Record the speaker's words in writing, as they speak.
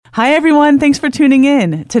Hi, everyone. Thanks for tuning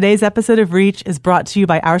in. Today's episode of Reach is brought to you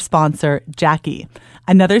by our sponsor, Jackie,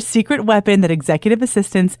 another secret weapon that executive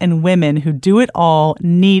assistants and women who do it all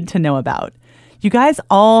need to know about. You guys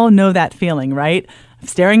all know that feeling, right?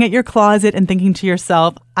 Staring at your closet and thinking to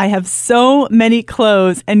yourself, I have so many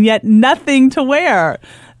clothes and yet nothing to wear.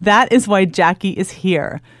 That is why Jackie is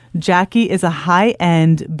here. Jackie is a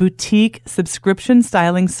high-end boutique subscription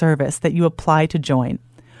styling service that you apply to join.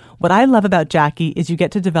 What I love about Jackie is you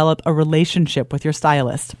get to develop a relationship with your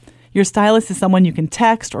stylist. Your stylist is someone you can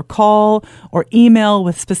text or call or email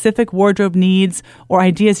with specific wardrobe needs or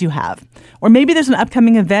ideas you have. Or maybe there's an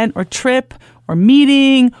upcoming event or trip or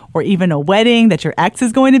meeting or even a wedding that your ex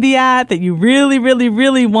is going to be at that you really, really,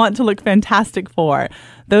 really want to look fantastic for.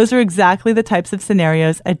 Those are exactly the types of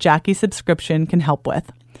scenarios a Jackie subscription can help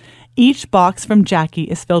with. Each box from Jackie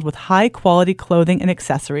is filled with high-quality clothing and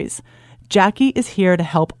accessories. Jackie is here to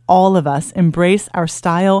help all of us embrace our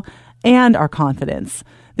style and our confidence.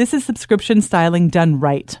 This is subscription styling done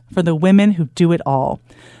right for the women who do it all.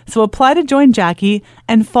 So apply to join Jackie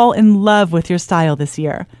and fall in love with your style this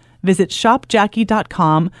year. Visit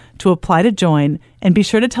shopjackie.com to apply to join, and be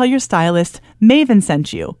sure to tell your stylist Maven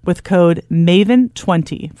sent you with code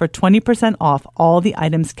MAVEN20 for 20% off all the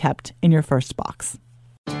items kept in your first box.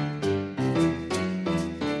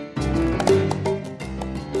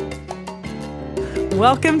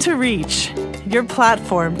 Welcome to Reach, your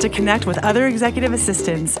platform to connect with other executive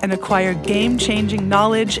assistants and acquire game-changing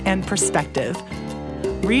knowledge and perspective.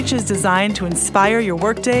 Reach is designed to inspire your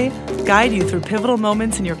workday, guide you through pivotal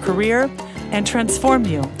moments in your career, and transform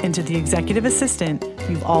you into the executive assistant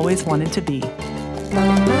you've always wanted to be.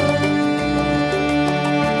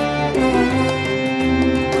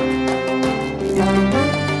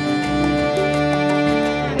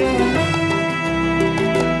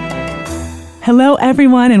 Hello,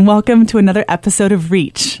 everyone, and welcome to another episode of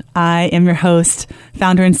Reach. I am your host,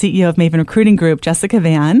 founder and CEO of Maven Recruiting Group, Jessica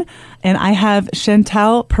Van, and I have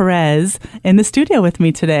Chantel Perez in the studio with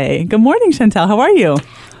me today. Good morning, Chantel. How are you?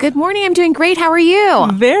 Good morning. I'm doing great. How are you?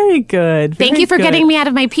 Very good. Thank you for getting me out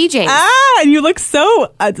of my PJs. And you look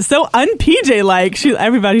so un-PJ like.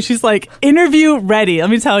 She's like interview ready. Let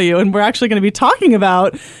me tell you. And we're actually going to be talking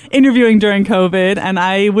about interviewing during COVID. And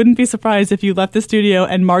I wouldn't be surprised if you left the studio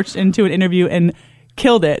and marched into an interview and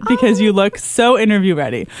killed it because you look so interview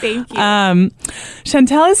ready. Thank you.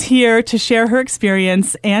 Chantel is here to share her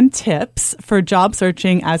experience and tips for job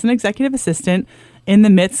searching as an executive assistant in the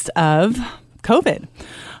midst of COVID.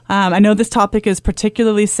 I know this topic is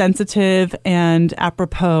particularly sensitive and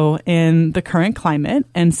apropos in the current climate.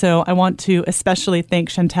 And so I want to especially thank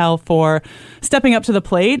Chantel for stepping up to the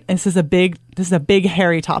plate. This is a big,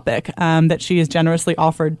 hairy topic that she has generously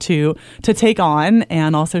offered to take on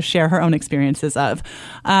and also share her own experiences of.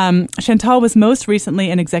 Chantel was most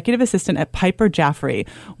recently an executive assistant at Piper Jaffray,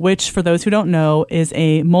 which, for those who don't know, is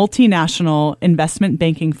a multinational investment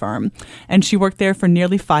banking firm. And she worked there for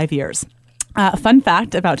nearly 5 years. Fun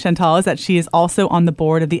fact about Chantel is that she is also on the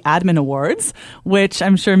board of the Admin Awards, which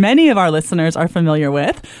I'm sure many of our listeners are familiar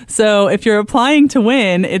with. So if you're applying to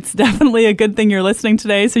win, it's definitely a good thing you're listening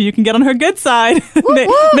today so you can get on her good side.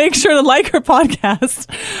 Make sure to like her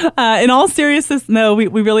podcast. In all seriousness, no, we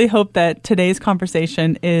really hope that today's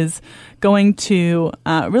conversation is going to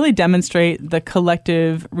really demonstrate the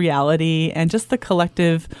collective reality and just the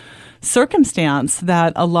collective circumstance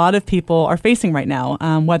that a lot of people are facing right now,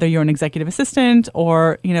 whether you're an executive assistant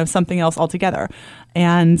or, something else altogether.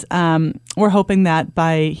 And we're hoping that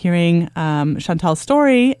by hearing Chantel's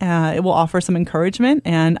story, it will offer some encouragement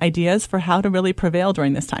and ideas for how to really prevail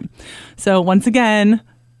during this time. So once again,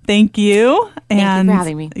 thank you. Thank you for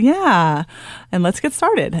having me. Yeah. And let's get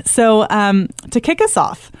started. So to kick us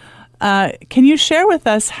off, can you share with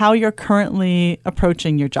us how you're currently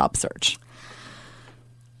approaching your job search?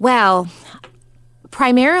 Well,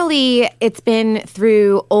 primarily it's been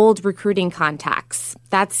through old recruiting contacts.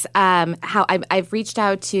 That's how I've reached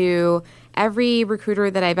out to every recruiter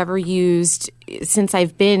that I've ever used since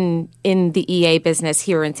I've been in the EA business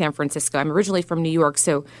here in San Francisco. I'm originally from New York,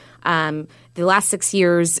 so the last 6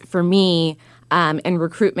 years for me in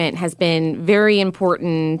recruitment has been very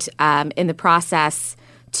important in the process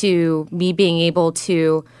to me being able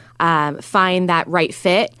to find that right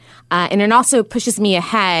fit. And it also pushes me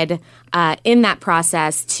ahead in that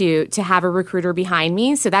process to have a recruiter behind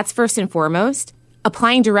me. So that's first and foremost.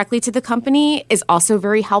 Applying directly to the company is also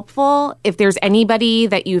very helpful. If there's anybody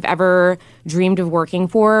that you've ever dreamed of working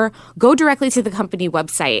for, go directly to the company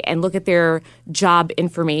website and look at their job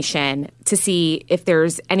information to see if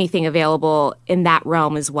there's anything available in that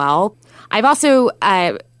realm as well. I've also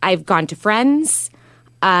I've gone to friends.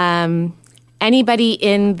 anybody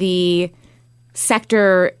in the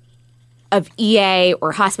sector of EA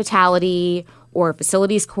or hospitality or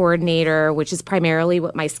facilities coordinator, which is primarily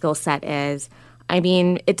what my skill set is. I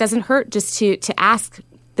mean, it doesn't hurt just to ask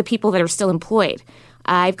the people that are still employed.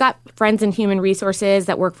 I've got friends in human resources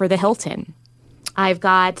that work for the Hilton. I've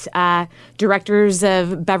got directors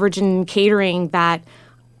of beverage and catering that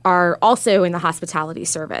are also in the hospitality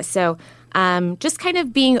service. So just kind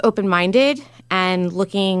of being open-minded and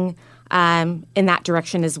looking in that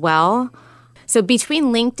direction as well. So between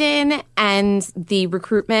LinkedIn and the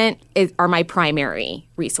recruitment are my primary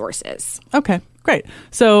resources. Okay, great.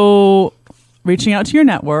 So reaching out to your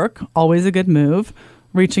network, always a good move.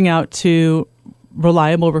 Reaching out to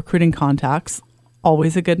reliable recruiting contacts,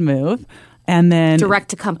 always a good move. And then direct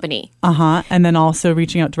to company. And then also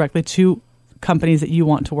reaching out directly to companies that you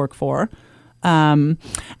want to work for. And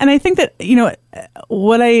I think that,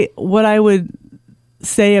 what I would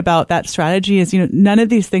say about that strategy is, none of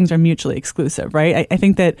these things are mutually exclusive, right? I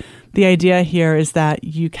think that the idea here is that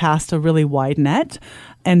you cast a really wide net.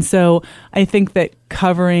 And so I think that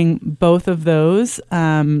covering both of those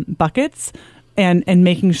buckets and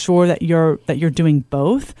making sure that you're doing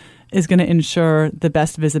both is going to ensure the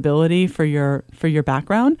best visibility for your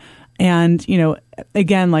background. And,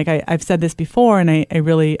 again, like I've said this before, and I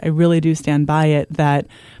really do stand by it, that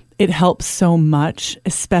it helps so much,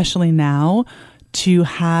 especially now, to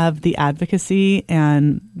have the advocacy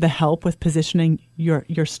and the help with positioning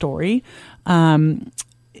your story.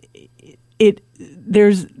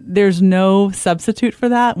 There's no substitute for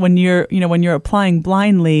that when you're applying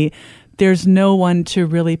blindly. There's no one to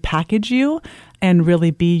really package you and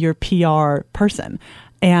really be your PR person.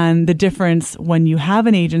 And the difference when you have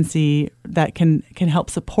an agency that can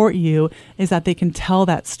help support you is that they can tell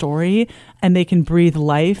that story and they can breathe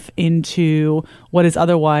life into what is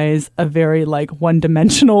otherwise a very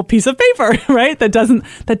one-dimensional piece of paper, right? That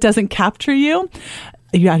doesn't capture you.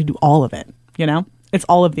 You have to do all of it, It's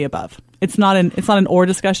all of the above. It's not an or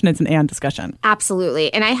discussion, it's an and discussion.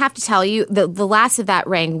 Absolutely. And I have to tell you, the last of that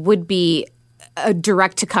rank would be a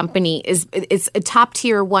direct to company. It's a top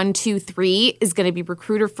tier 1, 2, 3 is going to be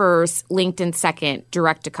recruiter first, LinkedIn second,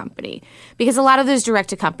 direct to company. Because a lot of those direct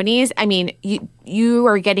to companies, I mean, you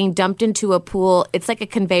are getting dumped into a pool. It's like a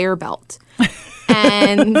conveyor belt.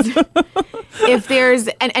 And if there's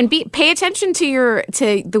pay attention to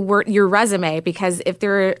your resume, because if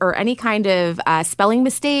there are any kind of spelling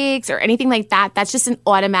mistakes or anything like that, that's just an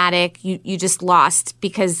automatic. You just lost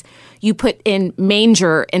because you put in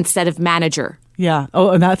manger instead of manager. Yeah. Oh,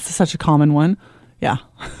 and that's such a common one. Yeah.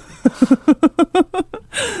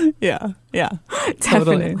 Yeah.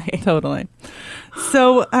 Definitely. Totally.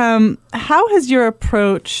 So, how has your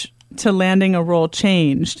approach to landing a role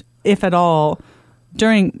changed, if at all,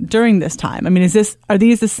 during this time? I mean, are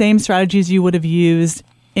these the same strategies you would have used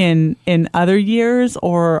in other years,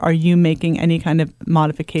 or are you making any kind of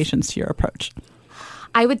modifications to your approach?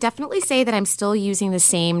 I would definitely say that I'm still using the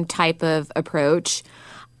same type of approach.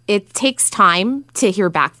 It takes time to hear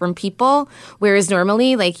back from people, whereas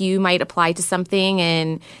normally, you might apply to something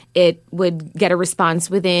and it would get a response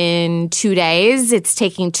within 2 days. It's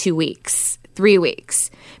taking 2 weeks, 3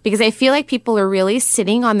 weeks, because I feel like people are really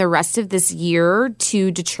sitting on the rest of this year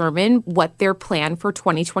to determine what their plan for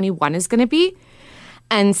 2021 is going to be.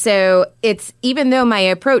 And so even though my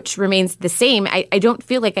approach remains the same, I don't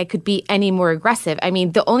feel like I could be any more aggressive. I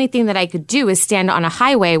mean, the only thing that I could do is stand on a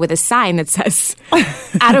highway with a sign that says,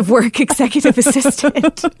 out of work executive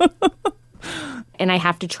assistant. And I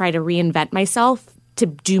have to try to reinvent myself to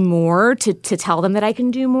do more, to tell them that I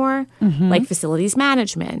can do more, like facilities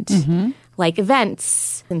management, like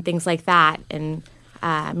events and things like that. And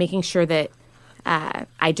making sure that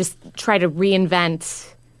I just try to reinvent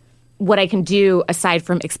what I can do aside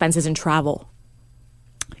from expenses and travel.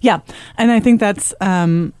 Yeah. And I think that's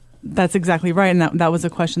exactly right. And that was a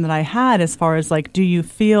question that I had, as far as do you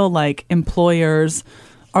feel like employers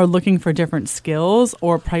are looking for different skills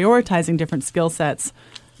or prioritizing different skill sets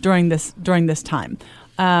during this time?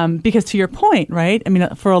 Because to your point, right? I mean,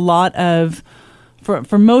 for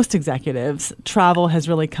most executives, travel has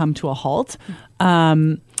really come to a halt.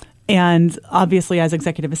 And obviously, as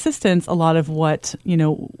executive assistants, a lot of what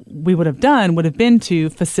we would have done would have been to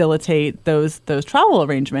facilitate those travel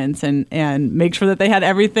arrangements and make sure that they had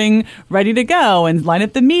everything ready to go and line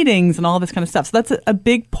up the meetings and all this kind of stuff. So that's a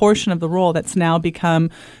big portion of the role that's now become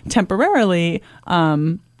temporarily,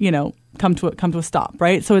 come to a stop,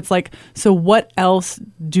 right? So it's so what else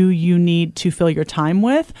do you need to fill your time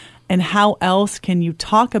with, and how else can you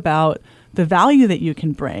talk about the value that you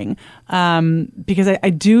can bring. Because I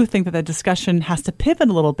do think that discussion has to pivot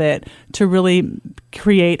a little bit to really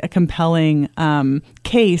create a compelling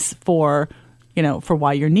case for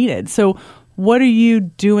why you're needed. So what are you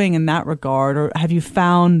doing in that regard? Or have you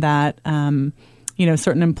found that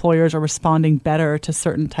certain employers are responding better to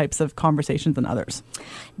certain types of conversations than others?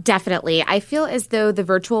 Definitely. I feel as though the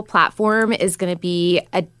virtual platform is going to be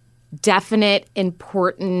a definite,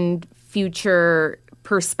 important future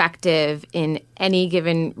perspective in any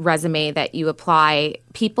given resume that you apply.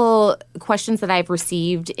 Questions that I've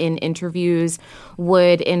received in interviews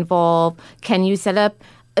would involve, can you set up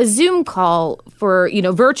a Zoom call for,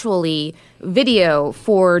 virtually video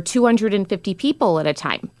for 250 people at a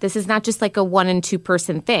time? This is not just like a 1 and 2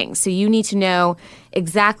 person thing. So you need to know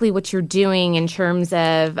exactly what you're doing in terms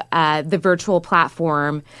of the virtual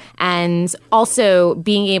platform, and also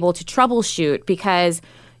being able to troubleshoot, because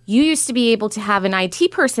you used to be able to have an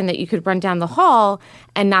IT person that you could run down the hall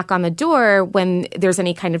and knock on the door when there's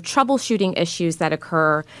any kind of troubleshooting issues that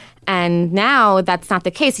occur. And now that's not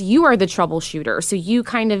the case. You are the troubleshooter. So you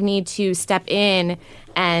kind of need to step in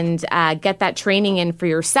and get that training in for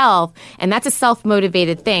yourself. And that's a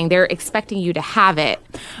self-motivated thing. They're expecting you to have it.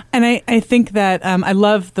 And I think that I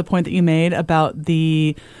love the point that you made about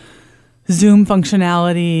the Zoom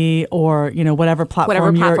functionality or, whatever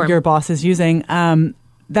platform. Your boss is using.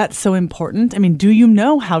 That's so important. I mean, do you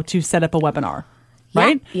know how to set up a webinar?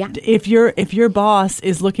 Right? Yeah. If your boss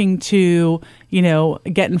is looking to,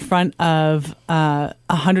 get in front of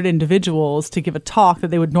 100 individuals to give a talk that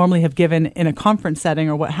they would normally have given in a conference setting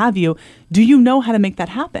or what have you, do you know how to make that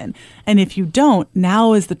happen? And if you don't,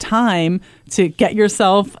 now is the time to get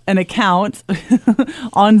yourself an account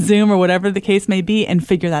on Zoom or whatever the case may be and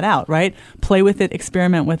figure that out, right? Play with it,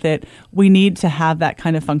 experiment with it. We need to have that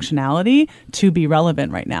kind of functionality to be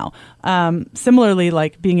relevant right now. Similarly,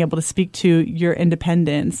 like being able to speak to your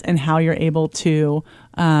independence and how you're able to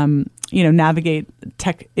navigate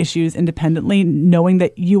tech issues independently, knowing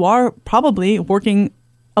that you are probably working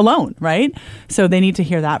alone, right? So they need to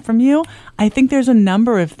hear that from you. I think there's a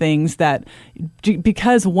number of things that,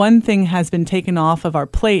 because one thing has been taken off of our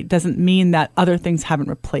plate, doesn't mean that other things haven't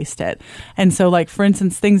replaced it. And so, like, for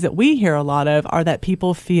instance, things that we hear a lot of are that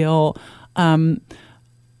people feel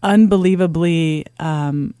unbelievably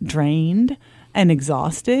drained and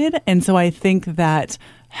exhausted. And so I think that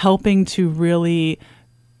helping to really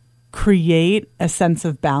create a sense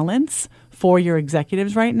of balance for your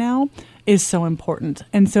executives right now is so important.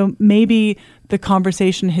 And so maybe the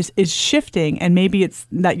conversation is shifting, and maybe it's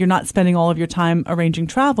that you're not spending all of your time arranging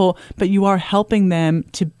travel, but you are helping them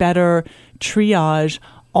to better triage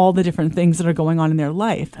all the different things that are going on in their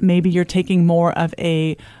life. Maybe you're taking more of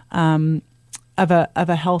a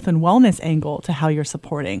health and wellness angle to how you're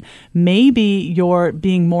supporting. Maybe you're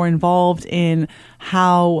being more involved in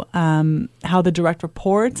how the direct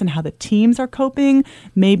reports and how the teams are coping.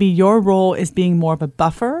 Maybe your role is being more of a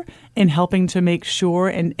buffer in helping to make sure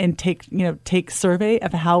and take survey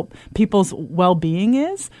of how people's well-being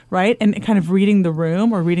is, right? And kind of reading the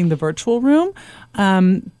room or reading the virtual room,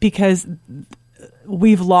 because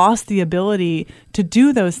we've lost the ability to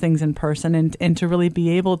do those things in person and to really be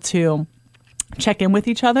able to check in with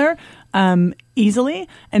each other easily.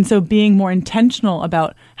 And so being more intentional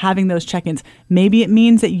about having those check-ins. Maybe it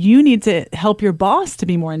means that you need to help your boss to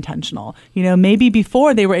be more intentional. Maybe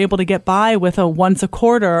before they were able to get by with a once a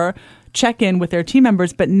quarter check-in with their team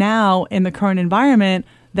members, but now in the current environment,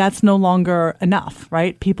 that's no longer enough,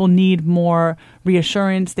 right? People need more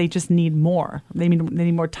reassurance. They just need more. They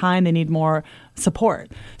need more time. They need more support.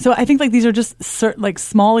 So I think these are just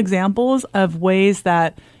small examples of ways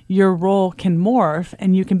that your role can morph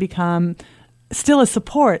and you can become still a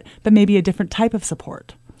support, but maybe a different type of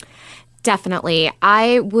support. Definitely.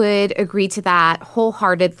 I would agree to that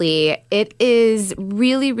wholeheartedly. It is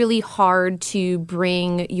really, really hard to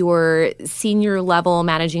bring your senior level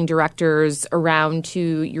managing directors around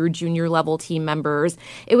to your junior level team members.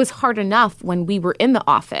 It was hard enough when we were in the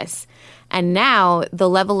office. And now the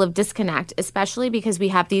level of disconnect, especially because we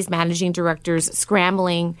have these managing directors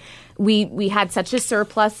scrambling. We had such a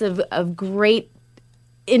surplus of great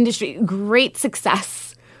industry, great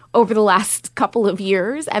success over the last couple of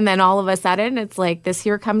years. And then all of a sudden, it's like this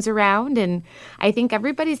year comes around. And I think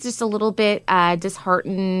everybody's just a little bit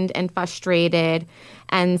disheartened and frustrated.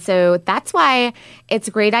 And so that's why it's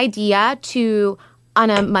a great idea to, on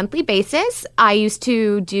a monthly basis, I used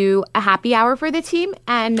to do a happy hour for the team,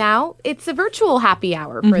 and now it's a virtual happy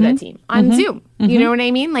hour for the team on Zoom. You know what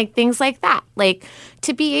I mean? Things like that.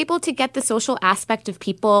 To be able to get the social aspect of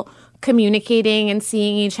people communicating and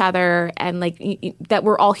seeing each other, and that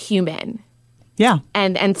we're all human. Yeah.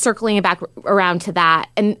 And circling it back around to that.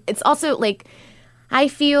 And it's also like, I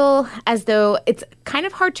feel as though it's kind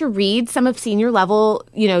of hard to read some of senior level,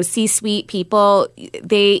 C-suite people.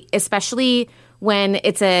 They, especially when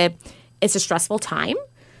it's a stressful time.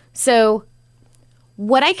 So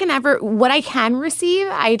what I can receive,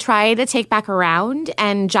 I try to take back around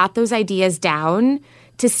and jot those ideas down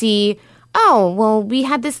to see, oh, well, we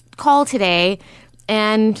had this call today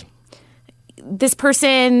and this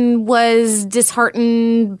person was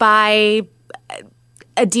disheartened by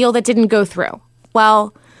a deal that didn't go through.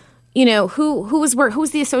 Well, who's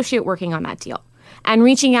the associate working on that deal? And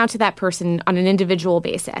reaching out to that person on an individual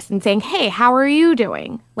basis and saying, hey, how are you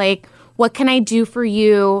doing? Like, what can I do for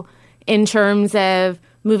you in terms of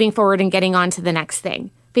moving forward and getting on to the next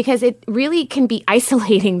thing? Because it really can be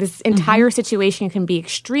isolating. This entire situation can be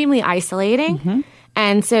extremely isolating.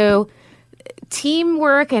 And so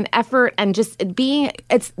teamwork and effort and just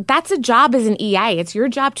that's a job as an EA. It's your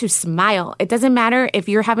job to smile. It doesn't matter if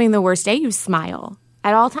you're having the worst day, you smile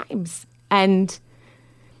at all times. And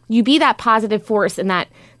you be that positive force and that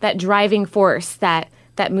driving force that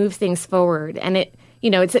moves things forward. And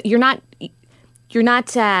you're not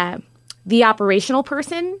the operational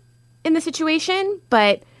person in the situation,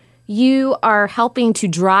 but you are helping to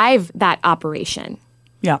drive that operation.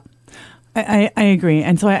 Yeah. I agree.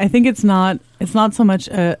 And so I think it's not so much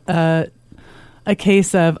a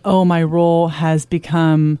case of, oh, my role has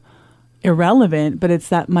become irrelevant, but it's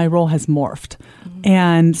that my role has morphed.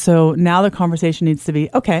 And so now the conversation needs to be,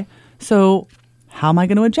 okay, so how am I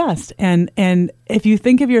going to adjust? And if you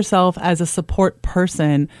think of yourself as a support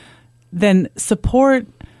person, then support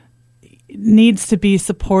needs to be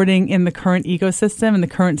supporting in the current ecosystem and the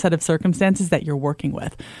current set of circumstances that you're working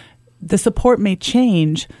with. The support may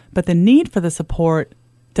change, but the need for the support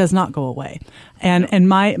does not go away. And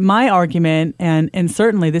my argument, and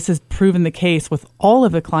certainly this has proven the case with all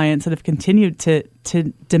of the clients that have continued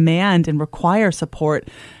to demand and require support,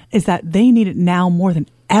 is that they need it now more than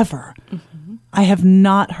ever. I have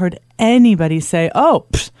not heard anybody say, oh,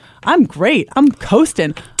 I'm great. I'm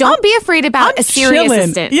coasting. Don't be afraid about a Siri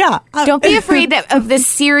assistant. Yeah. Don't be afraid of the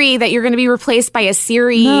Siri that you're going to be replaced by a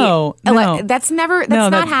Siri. No. That's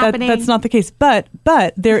not happening. That's not the case. But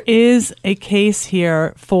there is a case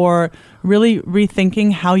here for really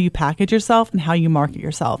rethinking how you package yourself and how you market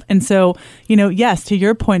yourself. And so, yes, to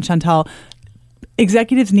your point, Chantal,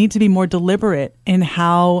 executives need to be more deliberate in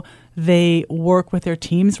how they work with their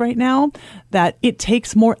teams right now, that it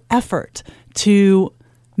takes more effort to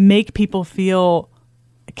make people feel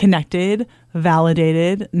connected,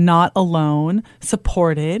 validated, not alone,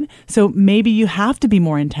 supported. So maybe you have to be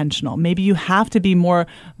more intentional. Maybe you have to be more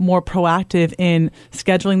proactive in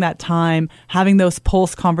scheduling that time, having those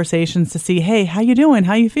pulse conversations to see, hey, how you doing?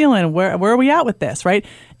 How you feeling? Where are we at with this? Right?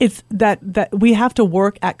 It's that we have to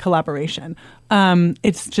work at collaboration.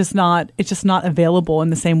 It's just not available in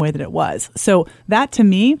the same way that it was. So that to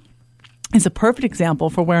me is a perfect example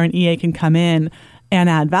for where an EA can come in and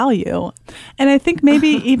add value. And I think maybe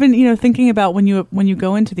even, thinking about when you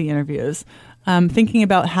go into the interviews, thinking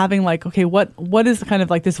about having like, okay, what is kind of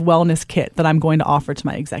like this wellness kit that I'm going to offer to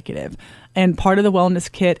my executive? And part of the wellness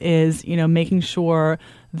kit is, making sure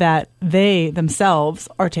that they themselves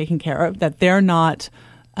are taken care of, that they're not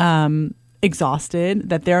exhausted,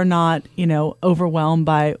 that they're not, overwhelmed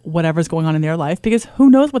by whatever's going on in their life, because who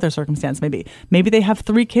knows what their circumstance may be. Maybe they have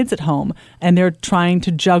 3 kids at home and they're trying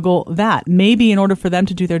to juggle that. Maybe in order for them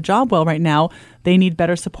to do their job well right now, they need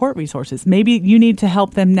better support resources. Maybe you need to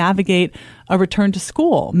help them navigate a return to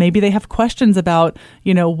school. Maybe they have questions about,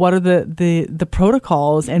 what are the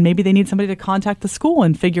protocols, and maybe they need somebody to contact the school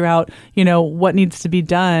and figure out, what needs to be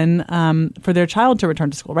done for their child to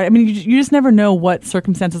return to school, right? I mean, you just never know what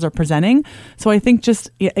circumstances are presenting. So I think just,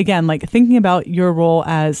 again, like thinking about your role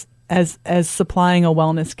as supplying a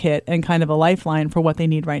wellness kit and kind of a lifeline for what they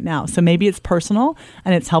need right now. So maybe it's personal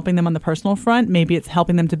and it's helping them on the personal front. Maybe it's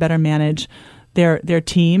helping them to better manage their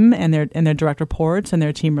team and their direct reports and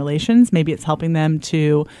their team relations. Maybe it's helping them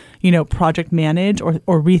to, project manage or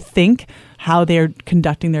rethink how they're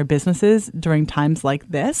conducting their businesses during times like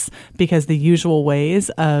this, because the usual ways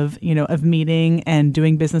of meeting and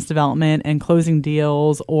doing business development and closing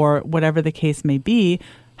deals or whatever the case may be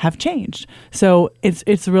have changed. So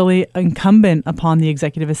it's really incumbent upon the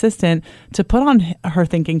executive assistant to put on her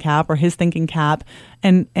thinking cap or his thinking cap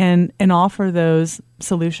and offer those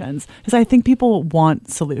solutions. Because I think people want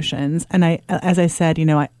solutions. And as I said,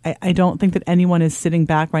 I don't think that anyone is sitting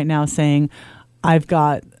back right now saying, I've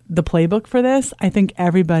got the playbook for this. I think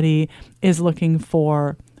everybody is looking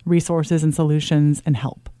for resources and solutions and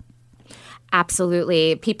help.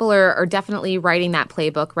 Absolutely. People are definitely writing that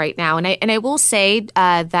playbook right now. And I will say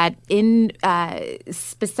that in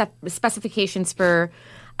specifications for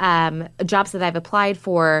jobs that I've applied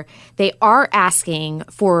for, they are asking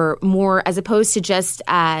for more as opposed to just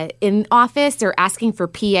in office. They're asking for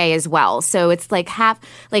PA as well. So it's like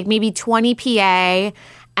maybe 20 PA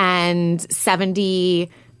and 70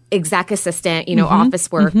 exec assistant,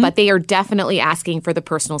 office work. But they are definitely asking for the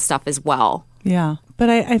personal stuff as well. Yeah. But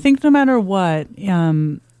I think no matter what,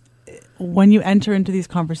 when you enter into these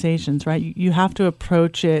conversations, right, you have to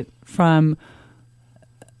approach it from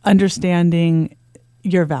understanding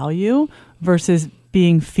your value versus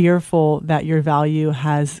being fearful that your value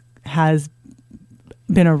has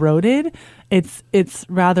been eroded. It's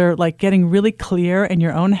rather like getting really clear in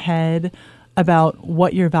your own head about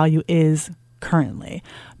what your value is currently.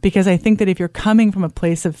 Because I think that if you're coming from a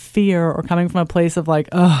place of fear or coming from a place of like,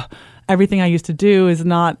 everything I used to do is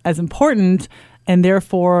not as important and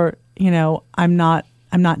therefore, I'm not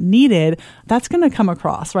needed, that's going to come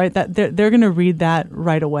across, right? That they're going to read that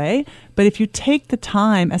right away. But if you take the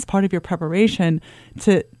time as part of your preparation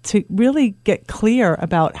to really get clear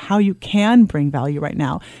about how you can bring value right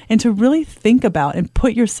now and to really think about and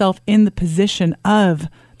put yourself in the position of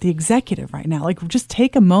the executive right now, like just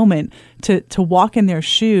take a moment to walk in their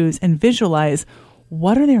shoes and visualize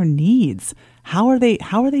what are their needs? How are they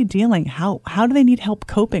dealing? How do they need help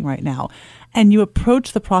coping right now? And you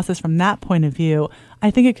approach the process from that point of view,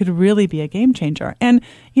 I think it could really be a game changer. And,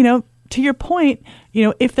 to your point,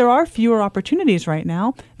 if there are fewer opportunities right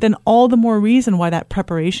now, then all the more reason why that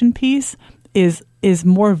preparation piece is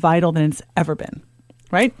more vital than it's ever been.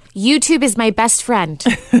 Right? YouTube is my best friend.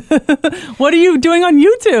 What are you doing on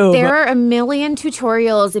YouTube? There are a million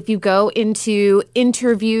tutorials if you go into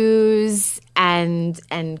interviews and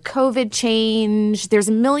COVID change. There's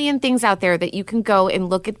a million things out there that you can go and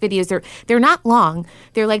look at videos. They're not long.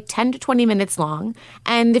 They're like 10 to 20 minutes long.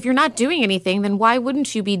 And if you're not doing anything, then why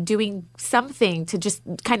wouldn't you be doing something to just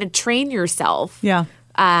kind of train yourself? Yeah.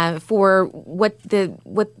 For what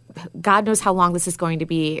God knows how long this is going to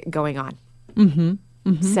be going on. Mm-hmm.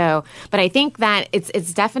 Mm-hmm. So, but I think that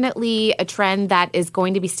it's definitely a trend that is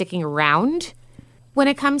going to be sticking around when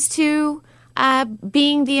it comes to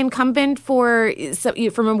being the incumbent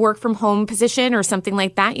from a work from home position or something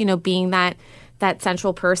like that. Being that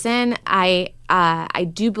central person. I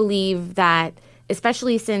do believe that,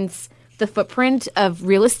 especially since the footprint of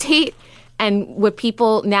real estate and what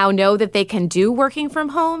people now know that they can do working from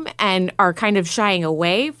home and are kind of shying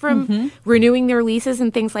away from renewing their leases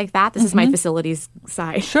and things like that. This is my facilities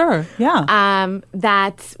side. Sure, yeah.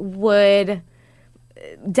 That would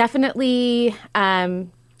definitely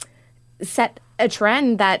set a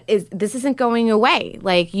trend that this isn't going away.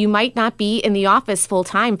 Like, you might not be in the office full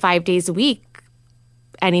time 5 days a week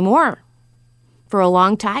anymore for a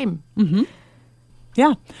long time. Mm-hmm.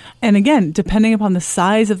 Yeah. And again, depending upon the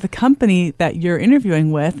size of the company that you're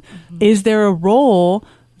interviewing with, is there a role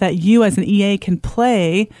that you as an EA can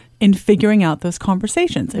play in figuring out those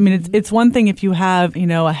conversations? I mean, it's one thing if you have,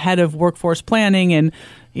 a head of workforce planning and,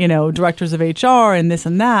 directors of HR and this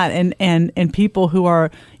and that and people who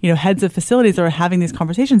are, heads of facilities that are having these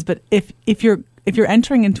conversations. But if you're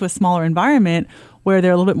entering into a smaller environment where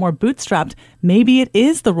they're a little bit more bootstrapped, maybe it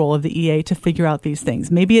is the role of the EA to figure out these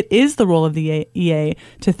things. Maybe it is the role of the EA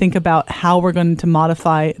to think about how we're going to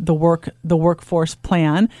modify the workforce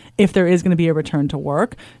plan if there is going to be a return to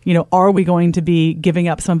work. Are we going to be giving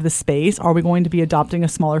up some of the space? Are we going to be adopting a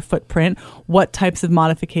smaller footprint? What types of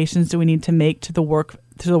modifications do we need to make to the work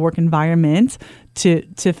environment to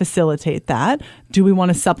facilitate that? Do we want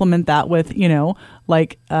to supplement that with,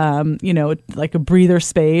 like a breather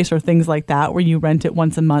space or things like that where you rent it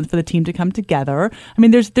once a month for the team to come together? I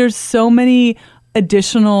mean, there's so many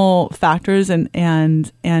additional factors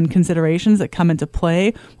and considerations that come into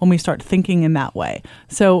play when we start thinking in that way.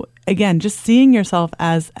 So again, just seeing yourself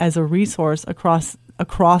as a resource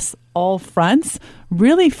across all fronts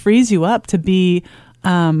really frees you up to be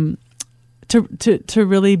to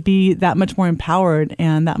really be that much more empowered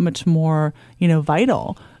and that much more,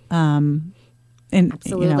 vital.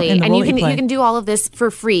 Absolutely. And you can do all of this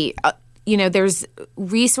for free. There's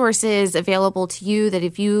resources available to you that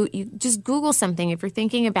if you just Google something, if you're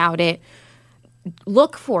thinking about it,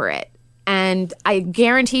 look for it. And I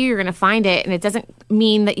guarantee you're going to find it. And it doesn't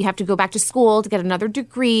mean that you have to go back to school to get another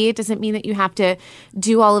degree. It doesn't mean that you have to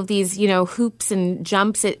do all of these, hoops and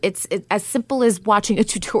jumps. It's as simple as watching a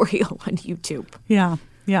tutorial on YouTube. Yeah,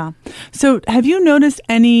 yeah. So have you noticed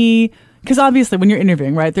any, because obviously when you're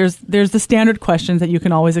interviewing, right, there's the standard questions that you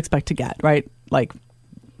can always expect to get, right? Like,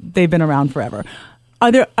 they've been around forever.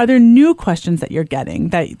 are there new questions that you're getting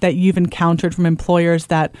that you've encountered from employers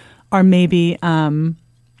that are maybe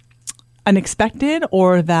unexpected,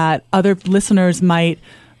 or that other listeners might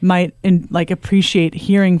appreciate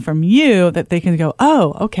hearing from you, that they can go,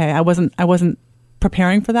 oh, okay, I wasn't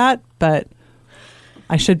preparing for that, but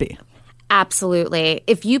I should be. Absolutely.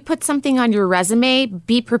 If you put something on your resume,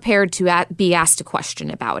 be prepared to be asked a question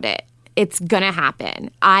about it. It's going to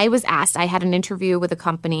happen. I had an interview with a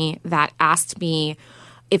company that asked me,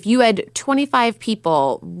 if you had 25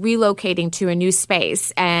 people relocating to a new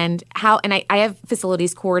space, and I have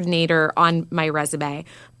facilities coordinator on my resume,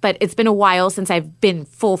 but it's been a while since I've been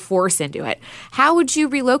full force into it. How would you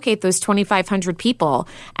relocate those 2,500 people,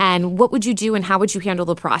 and what would you do, and how would you handle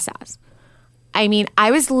the process? I mean,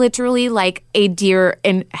 I was literally like a deer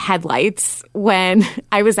in headlights when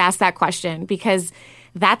I was asked that question, because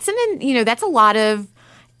that's a lot of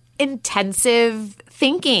intensive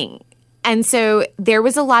thinking. And so there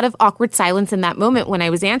was a lot of awkward silence in that moment when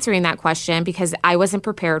I was answering that question, because I wasn't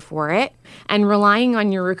prepared for it. And relying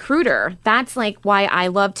on your recruiter, that's like why I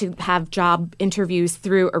love to have job interviews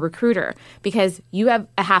through a recruiter, because you have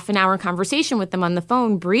a half an hour conversation with them on the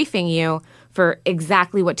phone, briefing you for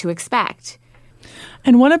exactly what to expect.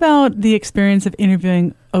 And what about the experience of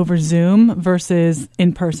interviewing over Zoom versus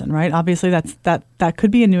in person, right? Obviously, that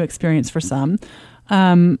could be a new experience for some.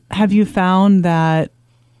 Have you found that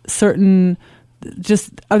are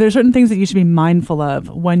there certain things that you should be mindful of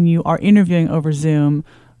when you are interviewing over Zoom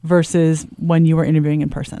versus when you are interviewing in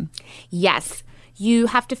person? Yes. You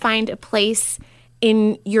have to find a place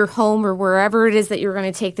in your home or wherever it is that you're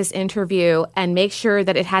going to take this interview, and make sure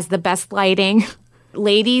that it has the best lighting.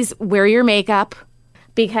 Ladies, wear your makeup,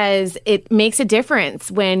 because it makes a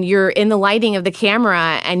difference when you're in the lighting of the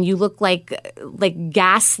camera and you look like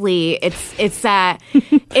ghastly. It's definitely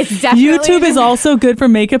YouTube is also good for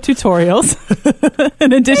makeup tutorials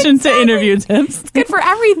in addition to interview tips. It's good for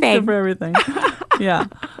everything. Good for everything. Yeah.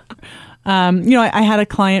 I had a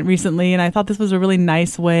client recently, and I thought this was a really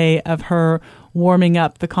nice way of her warming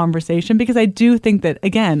up the conversation, because I do think that,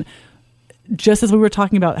 again, just as we were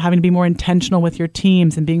talking about having to be more intentional with your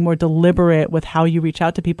teams and being more deliberate with how you reach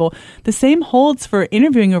out to people, the same holds for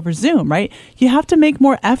interviewing over Zoom, right? You have to make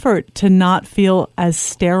more effort to not feel as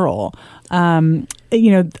sterile.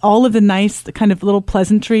 All of the nice kind of little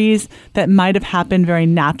pleasantries that might have happened very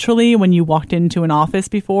naturally when you walked into an office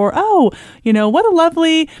before. Oh, what a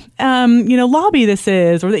lovely, lobby this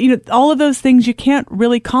is, or all of those things you can't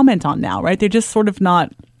really comment on now, right? They're just sort of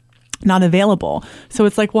not available. So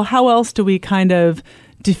it's like, well, how else do we kind of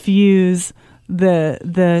diffuse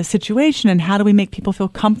the situation, and how do we make people feel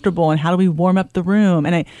comfortable, and how do we warm up the room?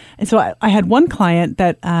 And so I had one client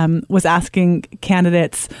that was asking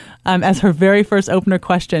candidates as her very first opener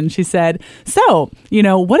question. She said, "So,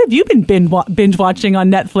 what have you been binge watching on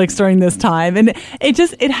Netflix during this time?" And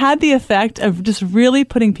it had the effect of just really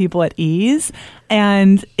putting people at ease.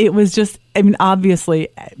 And it was just, obviously,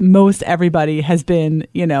 most everybody has been,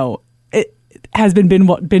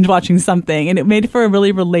 binge watching something, and it made for a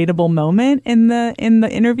really relatable moment in the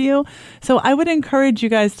interview. So I would encourage you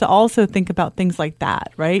guys to also think about things like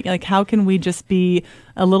that, right? Like, how can we just be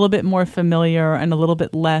a little bit more familiar and a little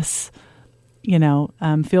bit less, feel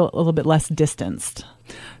a little bit less distanced.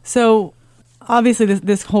 So obviously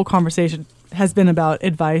this whole conversation has been about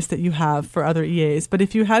advice that you have for other EAs, but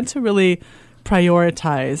if you had to really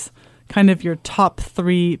prioritize kind of your top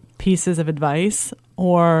 3 pieces of advice,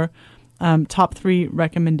 or top 3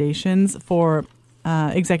 recommendations for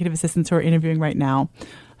executive assistants who are interviewing right now,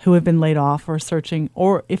 who have been laid off or searching,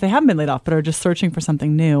 or if they haven't been laid off but are just searching for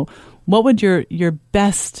something new, what would your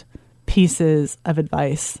best pieces of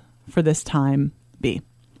advice for this time be?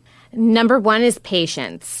 Number 1 is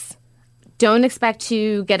patience. Don't expect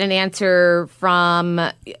to get an answer from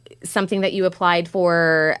something that you applied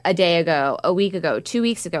for a day ago, a week ago, 2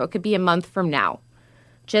 weeks ago. It could be a month from now.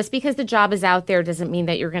 Just because the job is out there doesn't mean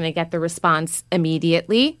that you're going to get the response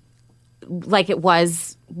immediately, like it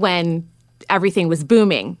was when everything was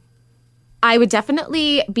booming. I would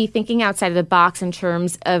definitely be thinking outside of the box in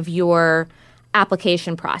terms of your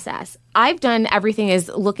application process. I've done everything as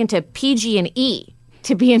look into PG&E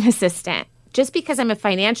to be an assistant. Just because I'm a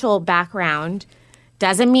financial background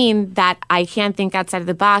doesn't mean that I can't think outside of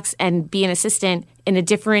the box and be an assistant in a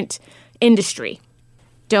different industry.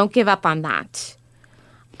 Don't give up on that.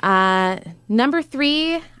 Number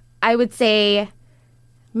 3, I would say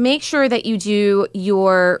make sure that you do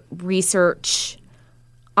your research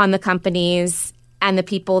on the companies and the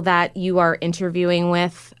people that you are interviewing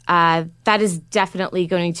with. That is definitely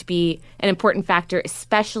going to be an important factor,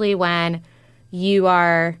 especially when you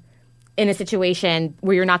are in a situation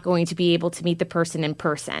where you're not going to be able to meet the person in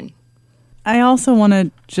person. I also want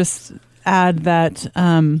to just add that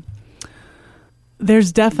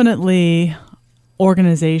there's definitely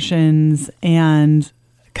organizations and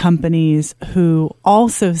companies who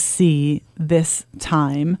also see this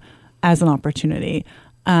time as an opportunity,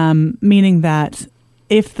 meaning that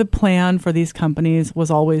if the plan for these companies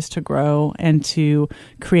was always to grow and to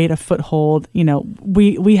create a foothold,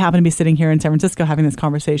 we happen to be sitting here in San Francisco having this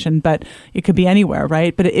conversation, but it could be anywhere,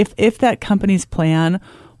 right? But if that company's plan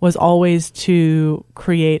was always to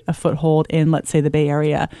create a foothold in, let's say, the Bay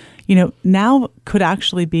Area, now could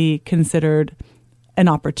actually be considered an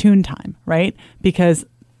opportune time, right? Because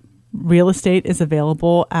real estate is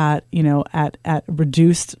available at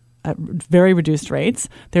very reduced rates.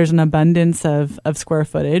 There's an abundance of square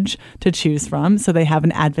footage to choose from. So they have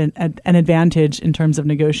an advantage in terms of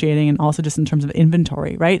negotiating and also just in terms of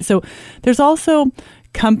inventory, right? So there's also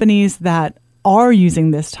companies that are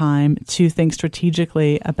using this time to think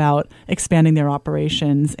strategically about expanding their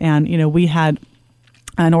operations. And, we had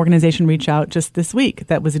an organization reach out just this week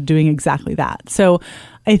that was doing exactly that. So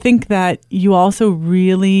I think that you also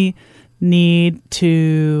really need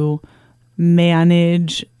to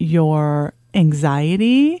manage your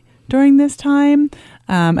anxiety during this time.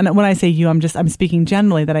 And when I say you, I'm speaking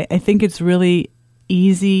generally, that I think it's really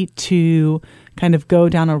easy to kind of go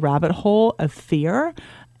down a rabbit hole of fear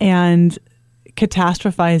and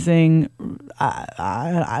catastrophizing.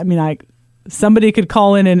 Somebody could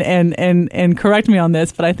call in and correct me on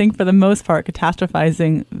this, but I think for the most part,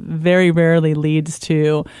 catastrophizing very rarely leads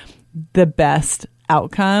to the best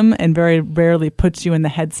outcome and very rarely puts you in the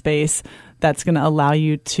headspace that's going to allow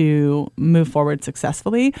you to move forward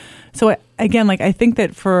successfully. So again, I think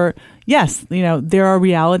that there are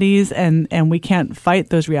realities and we can't fight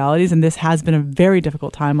those realities. And this has been a very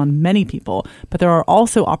difficult time on many people, but there are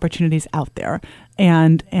also opportunities out there.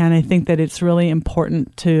 And I think that it's really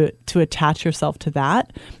important to attach yourself to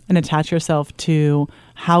that and attach yourself to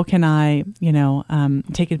how can I,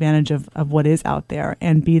 take advantage of what is out there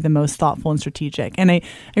and be the most thoughtful and strategic. And I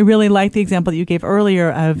really like the example that you gave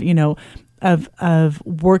earlier of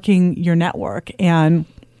working your network and,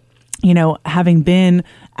 having been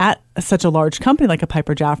at such a large company like a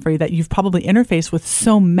Piper Jaffray that you've probably interfaced with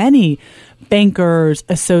so many bankers,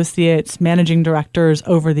 associates, managing directors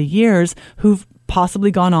over the years who've possibly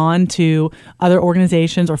gone on to other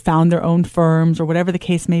organizations or found their own firms or whatever the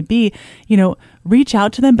case may be, reach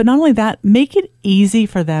out to them. But not only that, make it easy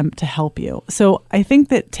for them to help you. So I think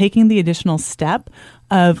that taking the additional step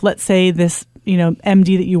of, let's say this,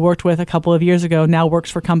 MD that you worked with a couple of years ago now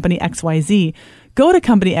works for company XYZ, go to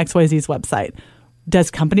company XYZ's website.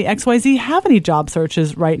 Does company XYZ have any job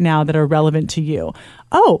searches right now that are relevant to you?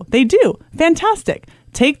 Oh, they do. Fantastic.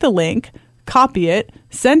 Take the link, copy it,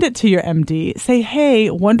 send it to your MD, say,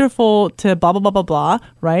 hey, wonderful to blah, blah, blah, blah, blah,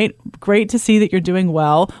 right? Great to see that you're doing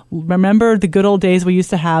well. Remember the good old days we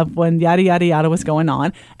used to have when yada, yada, yada was going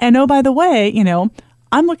on. And oh, by the way,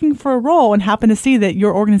 I'm looking for a role and happen to see that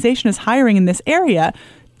your organization is hiring in this area.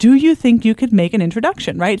 Do you think you could make an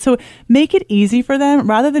introduction, right? So make it easy for them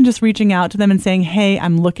rather than just reaching out to them and saying, hey,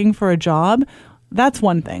 I'm looking for a job. That's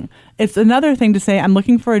one thing. It's another thing to say, I'm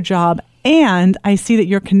looking for a job and I see that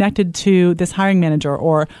you're connected to this hiring manager,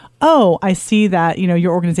 or, oh, I see that,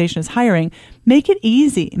 your organization is hiring. Make it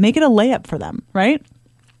easy. Make it a layup for them, right?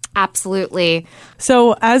 Absolutely.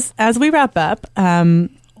 So as we wrap up,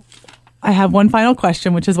 I have one final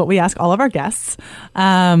question, which is what we ask all of our guests,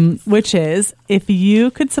 which is, if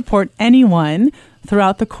you could support anyone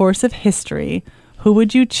throughout the course of history, who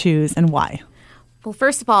would you choose and why? Well,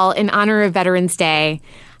 first of all, in honor of Veterans Day,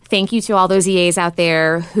 thank you to all those EAs out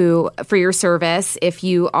there for your service, if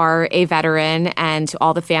you are a veteran, and to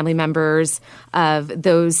all the family members of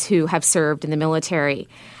those who have served in the military.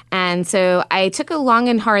 And so I took a long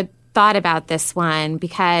and hard thought about this one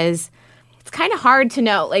because it's kind of hard to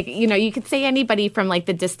know. You could say anybody from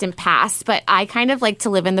the distant past, but I kind of like to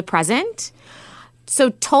live in the present. So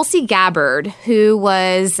Tulsi Gabbard, who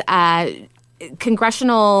was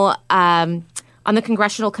congressional on the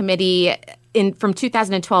congressional committee from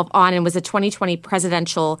 2012 on and was a 2020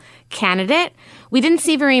 presidential candidate. We didn't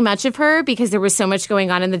see very much of her because there was so much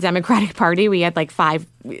going on in the Democratic Party. We had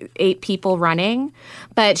 8 people running.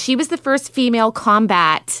 But she was the first female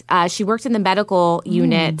combat. She worked in the medical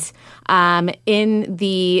unit in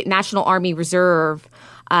the National Army Reserve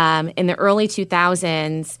in the early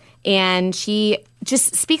 2000s. And she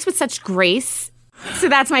just speaks with such grace. So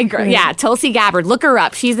that's my girl. Yeah, Tulsi Gabbard. Look her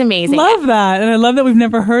up. She's amazing. Love that. And I love that we've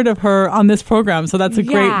never heard of her on this program. So that's a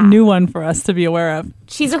great new one for us to be aware of.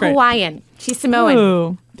 She's a Hawaiian. She's Samoan.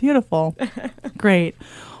 Ooh, beautiful. Great.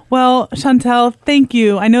 Well, Chantel, thank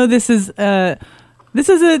you. I know this is a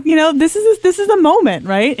moment,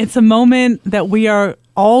 right? It's a moment that we are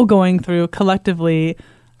all going through collectively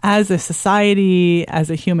as a society, as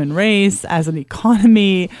a human race, as an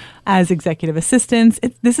economy, as executive assistants.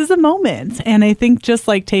 This is a moment. And I think just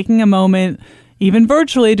like taking a moment, even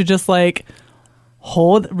virtually, to just like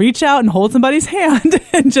reach out and hold somebody's hand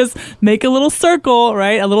and just make a little circle,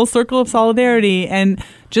 right? A little circle of solidarity, and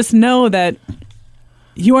just know that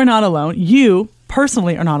you are not alone. You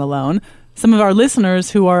personally are not alone. Some of our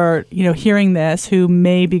listeners who are, hearing this, who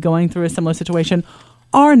may be going through a similar situation,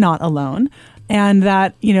 are not alone. And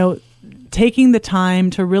that, taking the time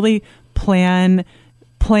to really plan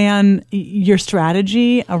your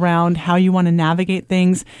strategy around how you want to navigate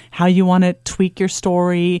things, how you want to tweak your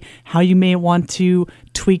story, how you may want to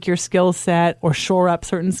tweak your skill set or shore up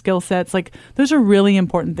certain skill sets. Like, those are really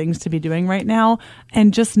important things to be doing right now.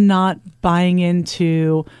 And just not buying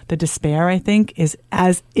into the despair, I think, is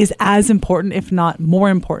as important, if not more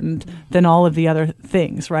important, than all of the other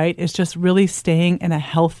things, right? It's just really staying in a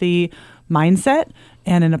healthy mindset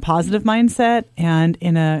and in a positive mindset and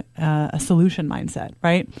in a solution mindset,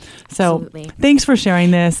 right? So Absolutely. Thanks for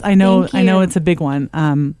sharing this. I know it's a big one.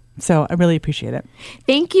 So I really appreciate it.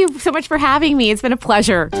 Thank you so much for having me. It's been a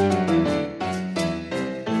pleasure.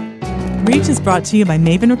 Reach is brought to you by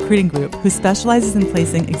Maven Recruiting Group, who specializes in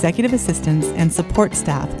placing executive assistants and support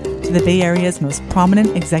staff to the Bay Area's most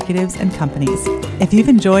prominent executives and companies. If you've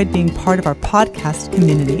enjoyed being part of our podcast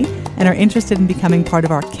community and are interested in becoming part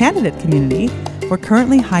of our candidate community, we're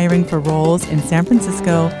currently hiring for roles in San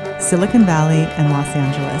Francisco, Silicon Valley, and Los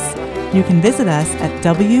Angeles. You can visit us at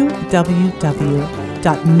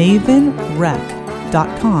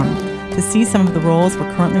www.mavenrec.com to see some of the roles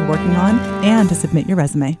we're currently working on and to submit your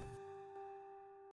resume.